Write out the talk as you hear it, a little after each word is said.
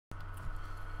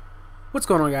What's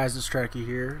going on, guys? It's Trekkie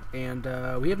here, and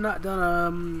we have not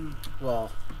done, well,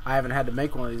 I haven't had to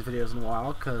make one of these videos in a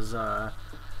while, because,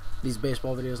 these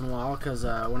baseball videos in a while, because,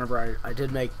 whenever I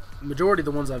did make, majority of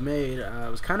the ones I made, it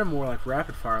was kind of more like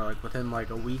rapid fire, like within like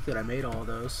a week that I made all of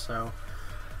those, so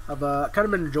I've, kind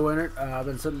of been enjoying it. I've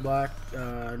been sitting back,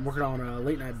 and working on,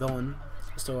 late night billing,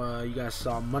 so, you guys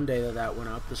saw Monday that went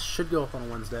up. This should go up on a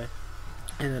Wednesday,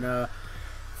 and then,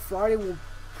 Friday will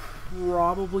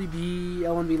probably be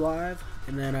MLB Live,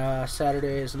 and then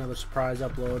Saturday is another surprise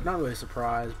upload. Not really a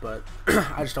surprise, but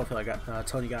I just don't feel like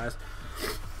telling you guys.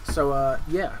 So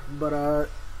yeah, but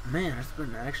man, it's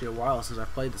been actually a while since I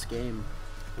played this game,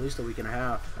 at least a week and a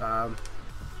half.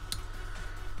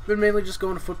 Been mainly just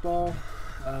going to football,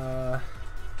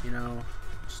 you know,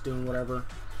 just doing whatever,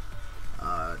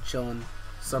 chilling.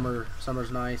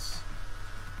 Summer's nice.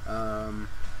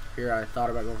 Here I thought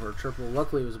about going for a triple.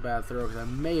 Luckily it was a bad throw because I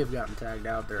may have gotten tagged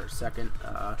out there at second,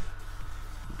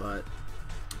 but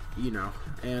you know.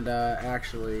 And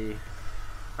actually,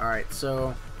 alright,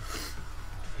 so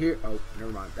here, oh,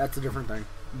 never mind, that's a different thing.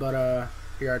 But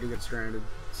here I do get stranded,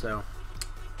 so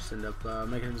just end up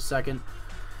making it to second.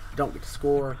 Don't get to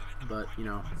score, but you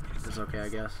know, it's okay, I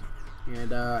guess.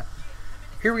 And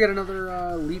here we got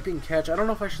another leaping catch. I don't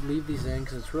know if I should leave these in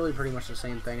because it's really pretty much the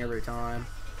same thing every time.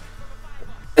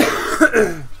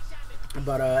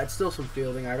 But it's still some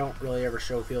fielding. I don't really ever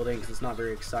show fielding because it's not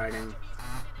very exciting.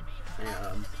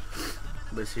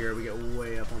 This here we get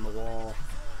way up on the wall,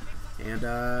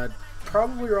 and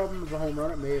probably robbing the home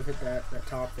run. It may have hit that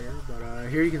top there, but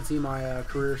here you can see my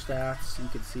career stats. You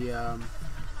can see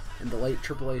in the late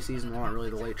AAA season, well, not really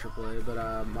the late AAA, but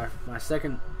my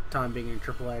second time being in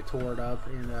AAA, I tore it up,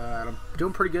 and I'm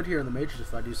doing pretty good here in the majors,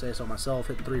 if I do say so myself.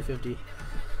 Hit 350.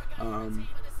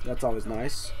 That's always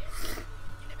nice.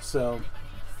 So,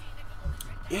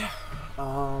 yeah.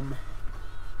 Well,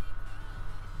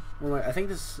 I think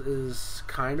this is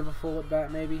kind of a full at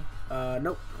bat, maybe.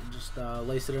 Nope. Just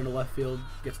lace it into left field,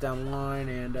 gets down the line,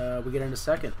 and we get into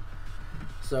second.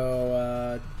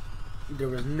 So, there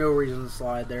was no reason to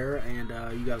slide there, and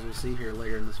you guys will see here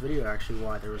later in this video actually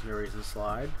why there was no reason to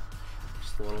slide.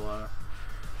 Just a little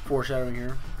foreshadowing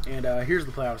here. And here's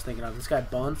the play I was thinking of. This guy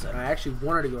bunts, and I actually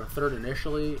wanted to go to third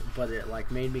initially, but it like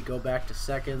made me go back to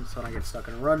second, so I get stuck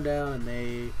in a rundown, and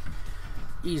they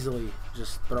easily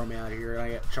just throw me out of here, and I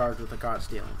get charged with a caught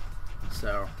stealing.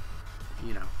 So,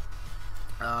 you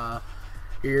know,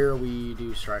 here we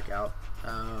do strike out.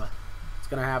 It's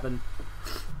gonna happen.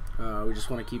 We just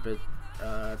want to keep it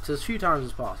to as few times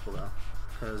as possible, though,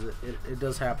 because it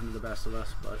does happen to the best of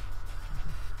us, but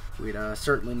we'd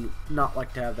certainly not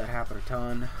like to have that happen a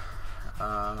ton.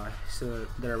 So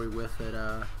there we whiff it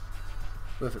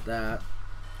that.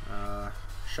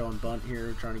 Showing bunt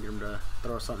here, trying to get him to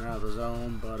throw something out of the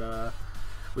zone, but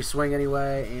we swing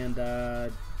anyway, and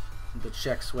the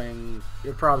check swing,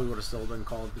 it probably would have still been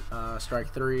called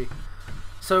strike 3.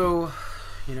 So,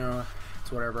 you know,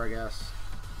 it's whatever, I guess.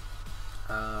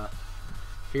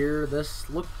 Here, this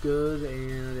looked good,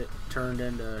 and it turned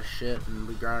into shit, and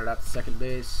we grounded out to second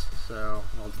base, so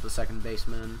on to the second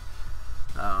baseman.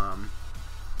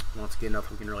 Once again,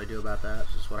 nothing we can really do about that,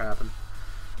 it's just what happened.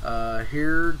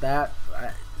 Here,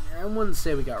 I wouldn't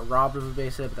say we got robbed of a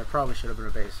base hit, but that probably should have been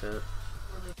a base hit.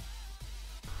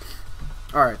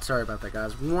 Alright, sorry about that,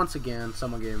 guys. Once again,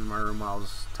 someone came in my room while I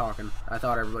was talking. I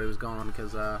thought everybody was gone,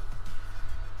 because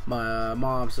my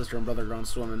mom, sister, and brother are gone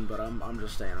swimming, but I'm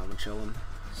just staying home and chilling.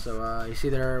 So you see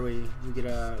there, we get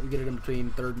it in between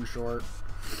third and short.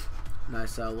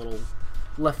 Nice little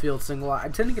left field single. I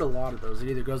tend to get a lot of those. It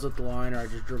either goes up the line or I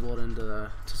just dribble it into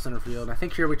center field. And I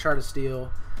think here we try to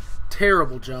steal.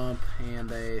 Terrible jump, and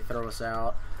they throw us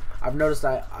out. I've noticed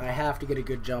I have to get a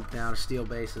good jump now to steal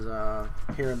bases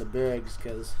here in the bigs,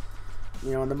 because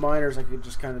you know in the minors I could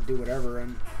just kind of do whatever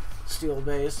and steal a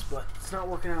base, but it's not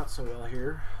working out so well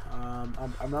here.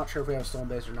 I'm not sure if we have a stolen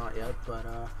base or not yet, but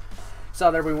saw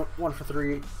there we went 1 for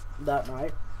 3 that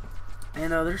night,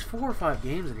 and there's 4 or 5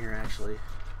 games in here actually,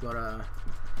 but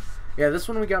yeah, this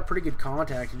one we got pretty good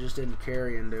contact and just didn't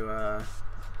carry into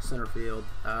center field.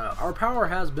 Our power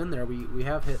has been there. We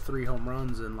have hit 3 home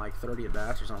runs in like 30 at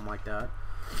bats or something like that.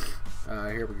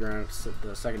 Here we ground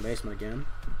the second baseman again,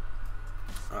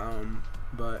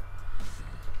 but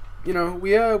you know,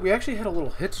 we actually had a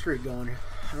little hit streak going.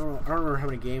 I don't remember how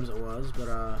many games it was, but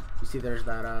you see there's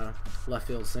that left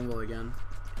field single again.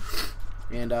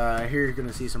 And here you're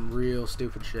gonna see some real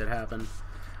stupid shit happen.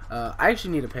 I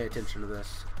actually need to pay attention to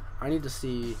this. I need to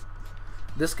see,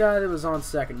 this guy that was on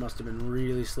second must have been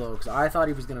really slow, because I thought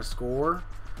he was gonna score,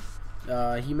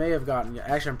 He may have gotten,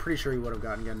 actually I'm pretty sure he would have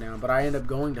gotten gunned down, but I ended up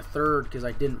going to third because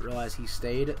I didn't realize he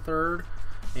stayed at third,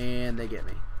 and they get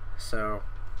me. So,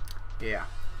 yeah.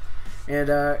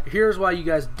 And here's why you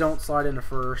guys don't slide into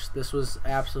first. This was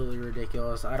absolutely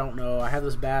ridiculous. I don't know. I have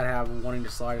this bad habit of wanting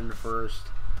to slide into first.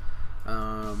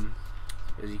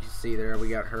 As you can see there, we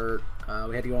got hurt.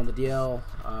 We had to go on the DL.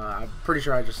 I'm pretty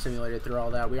sure I just simulated through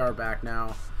all that. We are back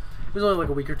now. It was only like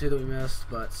a week or two that we missed,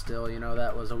 but still, you know,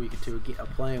 that was a week or two of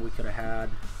playing we could have had.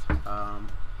 But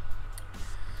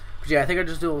yeah, I think I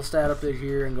just do a little stat update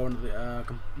here and go into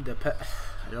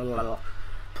the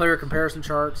player comparison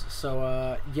charts.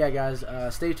 So yeah, guys,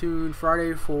 stay tuned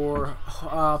Friday for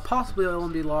possibly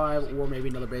LMB live or maybe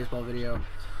another baseball video.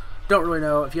 Don't really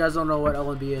know. If you guys don't know what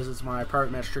LMB is, it's my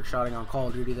private match trick shotting on Call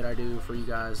of Duty that I do for you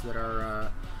guys that are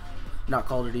not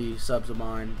Call of Duty subs of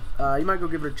mine. You might go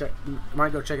give it a check. You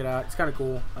might go check it out. It's kind of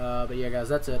cool. But yeah, guys,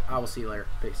 that's it. I will see you later.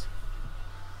 Peace.